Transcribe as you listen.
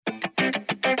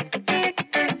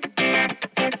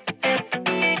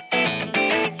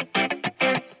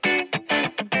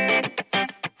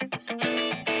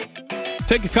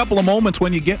Take a couple of moments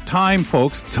when you get time,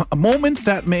 folks. Moments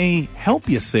that may help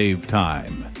you save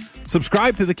time.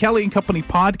 Subscribe to the Kelly and Company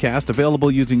podcast,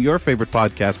 available using your favorite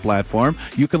podcast platform.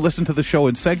 You can listen to the show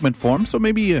in segment form, so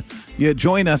maybe you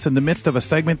join us in the midst of a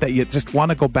segment that you just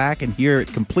want to go back and hear it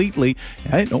completely.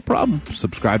 Hey, no problem.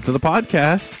 Subscribe to the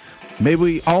podcast.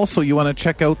 Maybe also you want to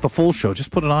check out the full show.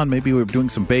 Just put it on. Maybe we're doing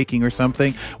some baking or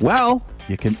something. Well,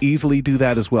 you can easily do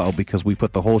that as well because we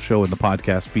put the whole show in the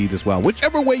podcast feed as well.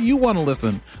 Whichever way you want to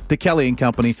listen to Kelly and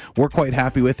Company, we're quite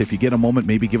happy with. If you get a moment,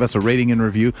 maybe give us a rating and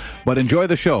review. But enjoy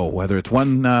the show, whether it's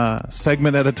one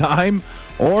segment at a time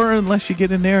or unless you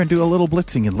get in there and do a little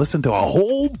blitzing and listen to a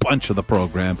whole bunch of the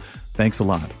program. Thanks a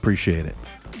lot. Appreciate it.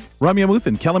 Ramya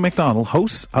Muthan, Kelly McDonald,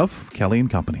 hosts of Kelly and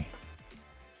Company.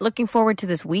 Looking forward to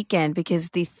this weekend because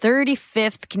the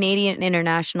 35th Canadian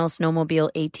International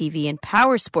Snowmobile, ATV, and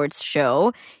Power Sports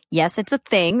Show, yes, it's a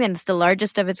thing, and it's the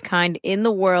largest of its kind in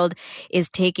the world, is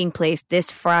taking place this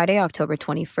Friday, October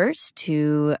 21st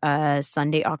to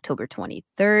Sunday, October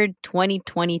 23rd,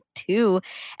 2022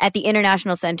 at the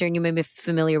International Centre, and you may be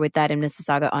familiar with that in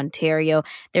Mississauga, Ontario.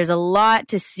 There's a lot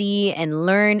to see and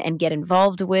learn and get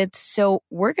involved with, so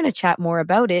we're going to chat more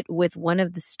about it with one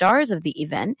of the stars of the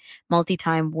event,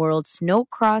 multi-time world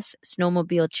snowcross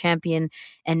snowmobile champion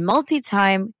and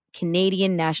multi-time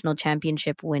Canadian National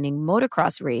Championship winning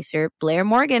motocross racer, Blair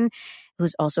Morgan,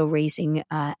 who's also racing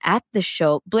at the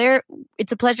show. Blair,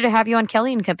 it's a pleasure to have you on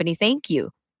Kelly and Company. Thank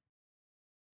you.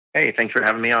 Hey, thanks for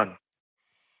having me on.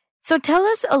 So tell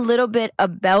us a little bit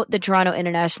about the Toronto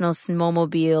International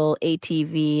Snowmobile,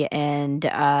 ATV, and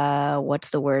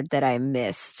what's the word that I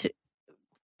missed?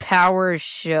 Power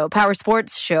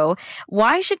Sports Show.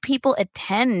 Why should people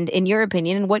attend, in your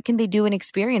opinion, and what can they do and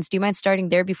experience? Do you mind starting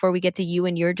there before we get to you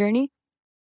and your journey?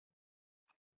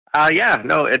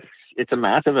 It's a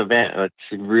massive event.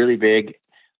 It's really big.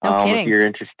 No kidding. If you're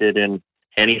interested in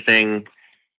anything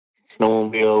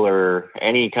snowmobile or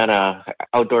any kind of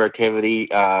outdoor activity,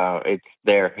 it's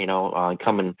there.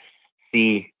 Come and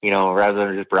see, rather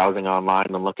than just browsing online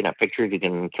and looking at pictures, you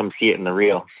can come see it in the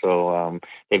real. So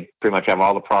they pretty much have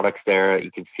all the products there that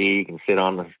you can see. You can sit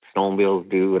on the snowmobiles,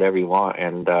 do whatever you want,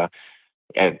 and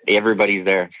everybody's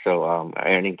there. So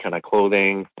any kind of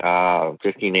clothing,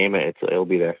 just you name it, it'll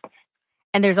be there.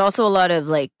 And there's also a lot of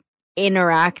like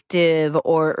interactive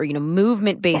or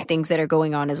movement-based things that are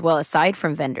going on as well, aside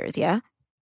from vendors, yeah?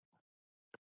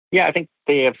 Yeah, I think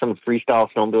they have some freestyle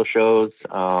snowmobile shows.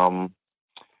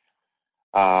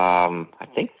 I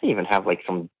think they even have like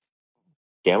some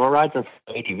demo rides and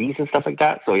ATVs and stuff like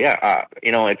that. So yeah,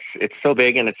 it's so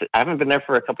big, and I haven't been there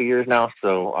for a couple of years now,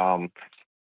 so I'm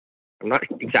not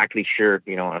exactly sure,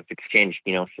 if it's changed,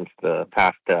 since the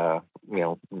past,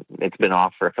 it's been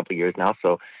off for a couple of years now.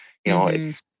 So,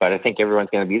 but I think everyone's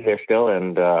going to be there still,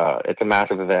 and it's a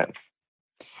massive event.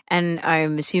 And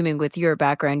I'm assuming with your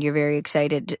background, you're very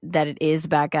excited that it is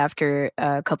back after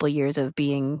a couple of years of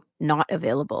being not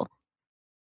available.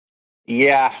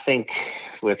 Yeah, I think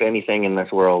with anything in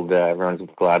this world, everyone's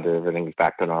glad that everything's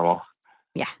back to normal.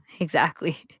 Yeah,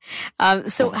 exactly.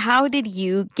 So how did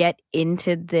you get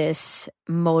into this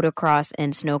motocross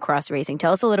and snowcross racing?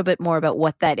 Tell us a little bit more about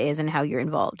what that is and how you're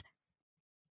involved.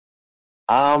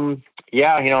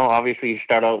 Obviously you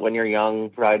start out when you're young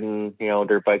riding,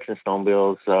 dirt bikes and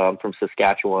snowmobiles. I'm from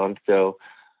Saskatchewan, so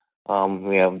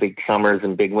we have big summers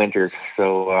and big winters.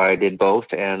 So I did both,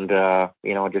 and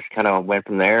just kind of went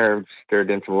from there.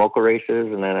 Started in some local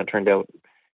races, and then it turned out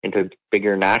into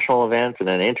bigger national events and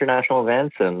then international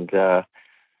events. And it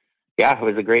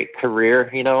was a great career.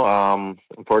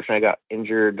 Unfortunately, I got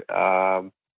injured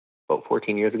about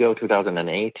 14 years ago,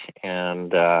 2008, and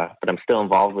but I'm still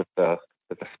involved with the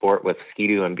sport with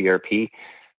Ski-Doo and BRP.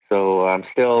 So I'm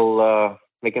still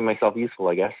making myself useful,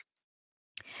 I guess.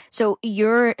 So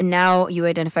you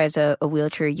identify as a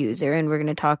wheelchair user, and we're going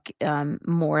to talk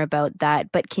more about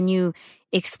that. But can you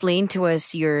explain to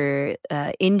us your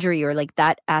injury or like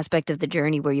that aspect of the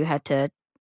journey where you had to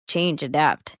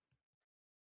adapt?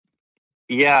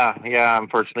 Yeah.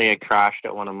 Unfortunately, I crashed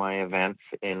at one of my events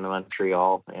in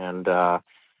Montreal and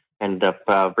ended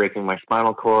up breaking my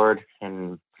spinal cord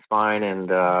and spine, and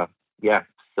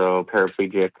so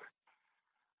paraplegic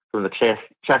from the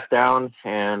chest down,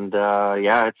 and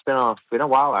it's been a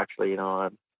while actually.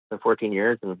 It's been 14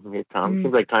 years, and it seems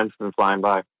like time's been flying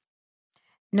by.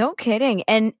 No kidding.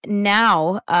 And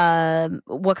now,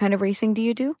 what kind of racing do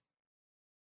you do?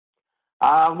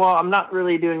 Well, I'm not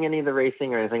really doing any of the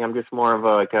racing or anything. I'm just more of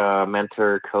a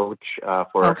mentor coach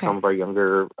for some of our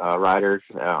younger riders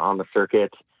on the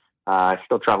circuit. I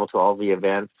still travel to all the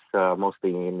events, mostly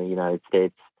in the United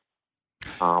States.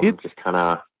 Just kind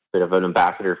of bit of an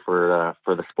ambassador for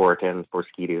the sport and for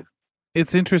Ski-Doo.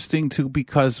 It's interesting too,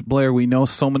 because Blair, we know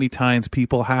so many times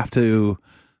people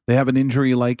they have an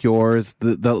injury like yours,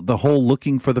 the whole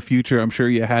looking for the future. I'm sure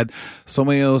you had so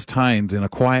many of those times in a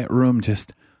quiet room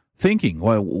just thinking,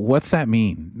 well, what's that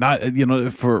mean? Not,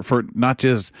 for not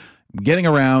just getting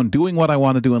around, doing what I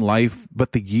want to do in life,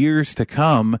 but the years to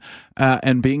come,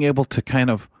 and being able to kind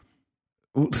of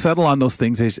settle on those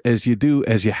things as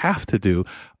you have to do.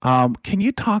 Can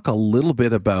you talk a little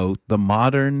bit about the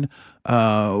modern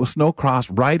snowcross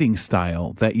riding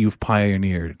style that you've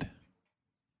pioneered?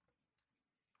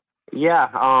 Yeah.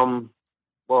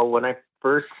 Well, when I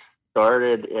first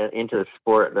started into the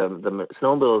sport, the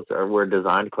snowmobiles were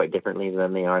designed quite differently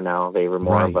than they are now. They were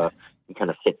more of you kind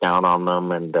of sit down on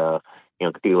them and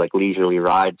do like leisurely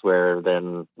rides, where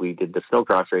then we did the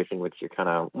snowcross racing, which you're kind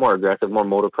of more aggressive, more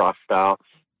motocross style,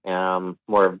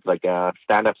 more of like a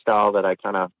stand-up style that I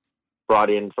kind of brought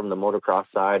in from the motocross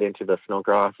side into the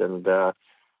snowcross. And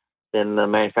then the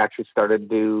manufacturers started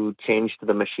to change to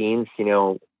the machines,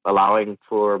 allowing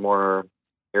for more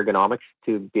ergonomics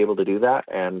to be able to do that.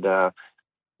 And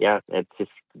it's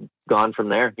just gone from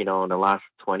there. In the last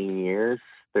 20 years,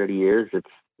 30 years,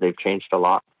 they've changed a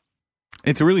lot.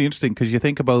 It's really interesting because you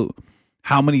think about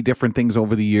how many different things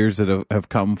over the years that have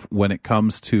come when it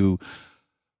comes to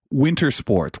winter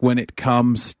sports, when it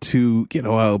comes to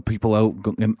people out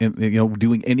and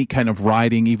doing any kind of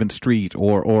riding, even street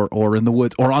or in the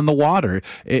woods or on the water.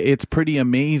 It's pretty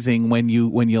amazing when you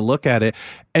look at it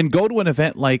and go to an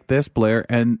event like this, Blair.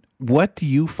 And what do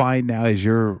you find now as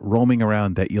you're roaming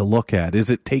around that you look at? Is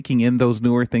it taking in those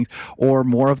newer things, or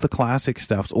more of the classic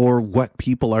stuff, or what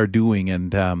people are doing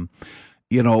and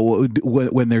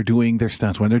when they're doing their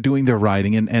stunts, when they're doing their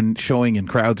riding and showing, and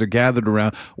crowds are gathered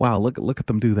around? Wow, look at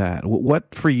them do that.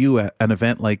 What for you at an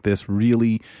event like this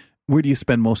really, where do you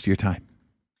spend most of your time?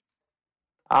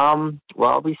 Well,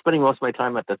 I'll be spending most of my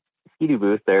time at the Ski-Doo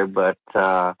booth there, but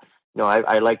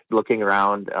I like looking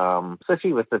around,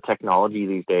 especially with the technology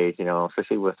these days.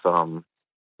 Especially with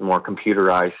more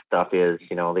computerized stuff. They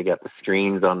got the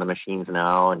screens on the machines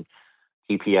now and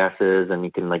GPSs, and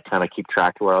you can kind of keep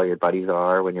track of where all your buddies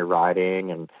are when you're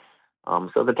riding. And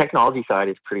so the technology side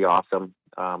is pretty awesome.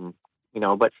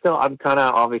 But still, I'm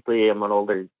an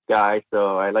older guy,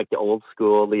 so I like the old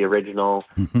school, the original,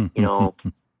 kind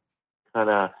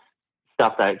of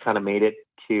stuff that kind of made it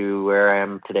to where I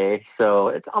am today.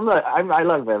 So I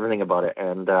love everything about it.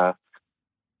 And,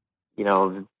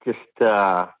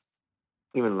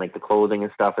 even like the clothing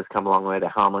and stuff has come a long way. The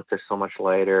helmets are so much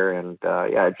lighter, and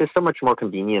it's just so much more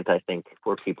convenient, I think,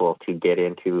 for people to get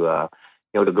into,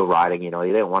 to go riding. They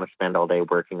don't want to spend all day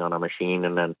working on a machine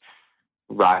and then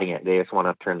riding it. They just want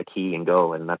to turn the key and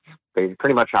go, and that's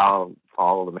pretty much how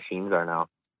all the machines are now.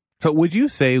 So would you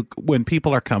say when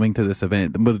people are coming to this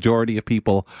event, the majority of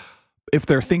people, if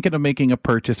they're thinking of making a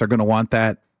purchase, are going to want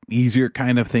that easier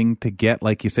kind of thing to get,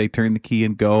 like you say, turn the key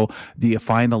and go? Do you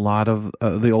find a lot of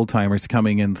the old timers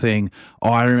coming and saying,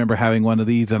 "Oh, I remember having one of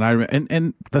these," and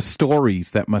and the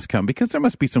stories that must come, because there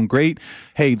must be some great,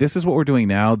 "Hey, this is what we're doing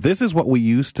now. This is what we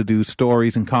used to do,"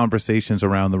 stories and conversations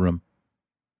around the room.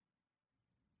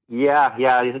 Yeah.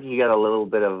 I think you got a little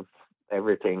bit of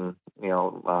everything.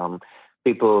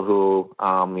 People who,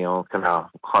 kind of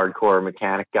hardcore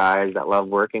mechanic guys that love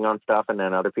working on stuff, and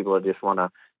then other people that just want to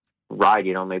ride.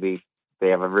 Maybe they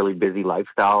have a really busy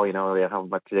lifestyle.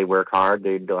 They work hard.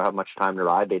 They don't have much time to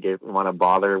ride. They didn't want to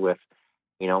bother with,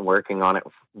 working on it,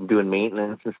 doing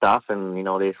maintenance and stuff. And,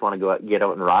 they just want to go out, get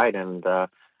out and ride. And,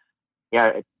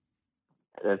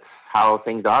 that's how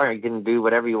things are. You can do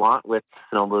whatever you want with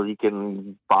snowmobiles. You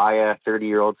can buy a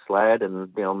 30-year-old sled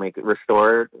and, make it,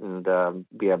 restore it and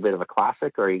be a bit of a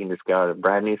classic, or you can just get a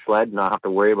brand new sled and not have to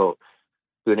worry about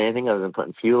doing anything other than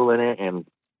putting fuel in it and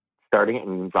starting it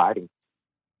and riding.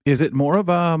 Is it more of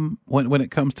when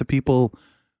it comes to people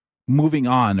moving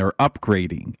on or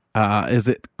upgrading?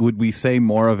 Would we say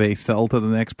more of a sell to the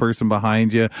next person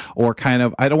behind you, or kind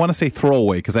of, I don't want to say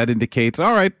throwaway, because that indicates,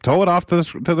 all right, tow it off to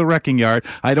the wrecking yard.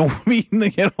 I don't mean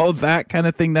that kind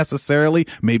of thing necessarily.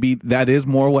 Maybe that is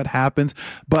more what happens,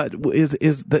 but is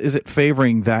it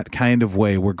favoring that kind of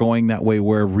way? We're going that way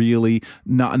where really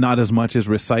not as much as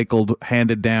recycled,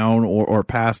 handed down or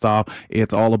passed off.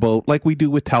 It's all about, like we do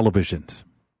with televisions.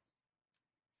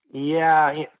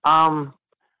 Yeah.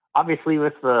 Obviously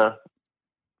with the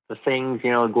things,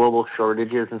 global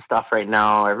shortages and stuff right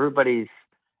now,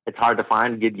 it's hard to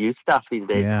find good used stuff these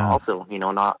days. Yeah. Also,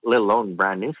 not let alone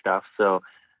brand new stuff. So,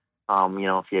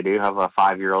 if you do have a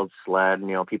 5-year-old sled,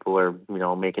 people are,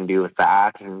 making do with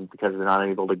that, and because they're not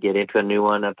able to get into a new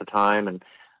one at the time. And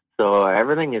so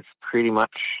everything is pretty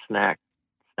much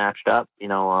snatched up.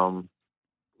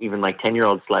 Even like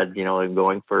 10-year-old sleds,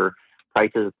 going for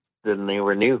prices than they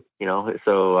were new.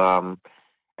 So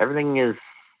everything is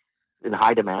in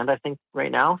high demand, I think,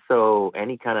 right now. So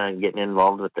any kind of getting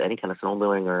involved with any kind of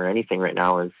snowmobiling or anything right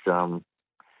now is,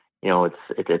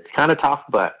 it's kind of tough,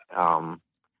 but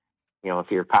if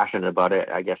you're passionate about it,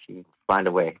 I guess you find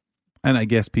a way. And I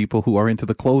guess people who are into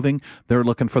the clothing, they're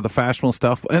looking for the fashionable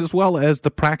stuff as well as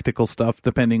the practical stuff,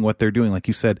 depending what they're doing. Like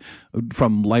you said,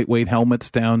 from lightweight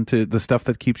helmets down to the stuff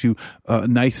that keeps you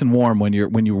nice and warm when you're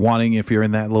wanting, if you're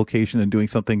in that location and doing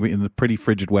something in the pretty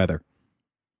frigid weather.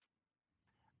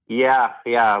 Yeah.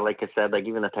 Like I said, like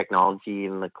even the technology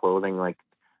and the clothing, like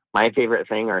my favorite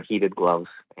thing are heated gloves.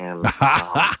 And,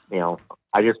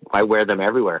 I wear them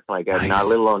everywhere. Like I'm not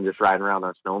let alone just riding around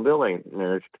on a snowmobile.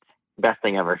 It's the best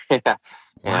thing ever.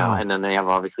 Wow. And then they have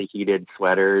obviously heated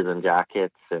sweaters and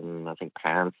jackets and I think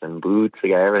pants and boots. They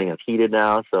got everything that's heated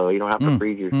now. So you don't have to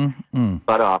freeze your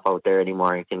butt off out there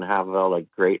anymore. You can have all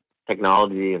like great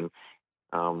technology and,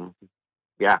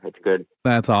 it's good.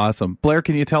 That's awesome. Blair,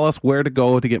 can you tell us where to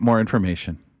go to get more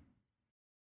information?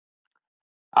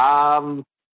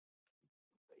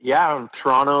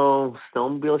 Toronto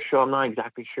Snowmobile Show. I'm not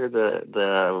exactly sure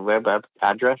the web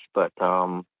address, but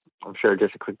I'm sure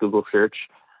just a quick Google search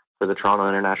for the Toronto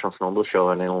International Snowmobile Show,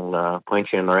 and it'll point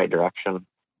you in the right direction.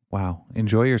 Wow.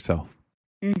 Enjoy yourself.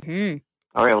 Mm-hmm.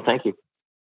 All right. Well, thank you.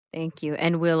 Thank you.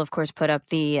 And we'll, of course, put up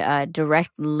the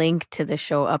direct link to the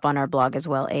show up on our blog as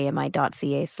well,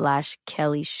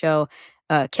 ami.ca/Kelly Show.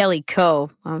 Kelly Co.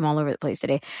 I'm all over the place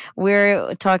today.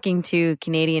 We're talking to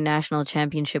Canadian National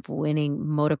Championship winning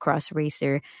motocross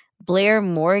racer Blair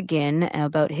Morgan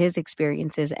about his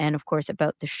experiences and, of course,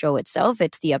 about the show itself.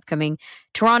 It's the upcoming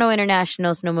Toronto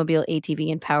International Snowmobile, ATV,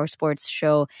 and Power Sports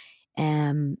Show.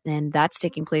 And that's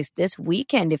taking place this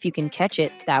weekend. If you can catch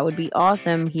it, that would be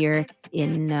awesome here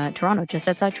in Toronto, just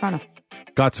outside Toronto.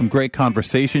 Got some great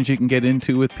conversations you can get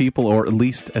into with people, or at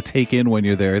least take in when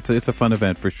you're there. It's a fun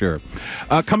event for sure.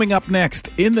 Coming up next,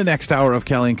 in the next hour of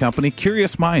Kelly and Company,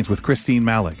 Curious Minds with Christine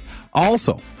Malik.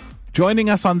 Also, joining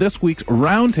us on this week's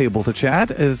Roundtable to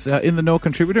chat is In the Know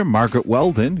contributor Margaret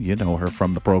Weldon. You know her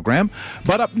from the program.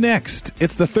 But up next,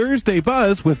 it's the Thursday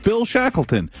Buzz with Bill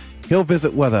Shackleton. He'll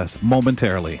visit with us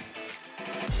momentarily.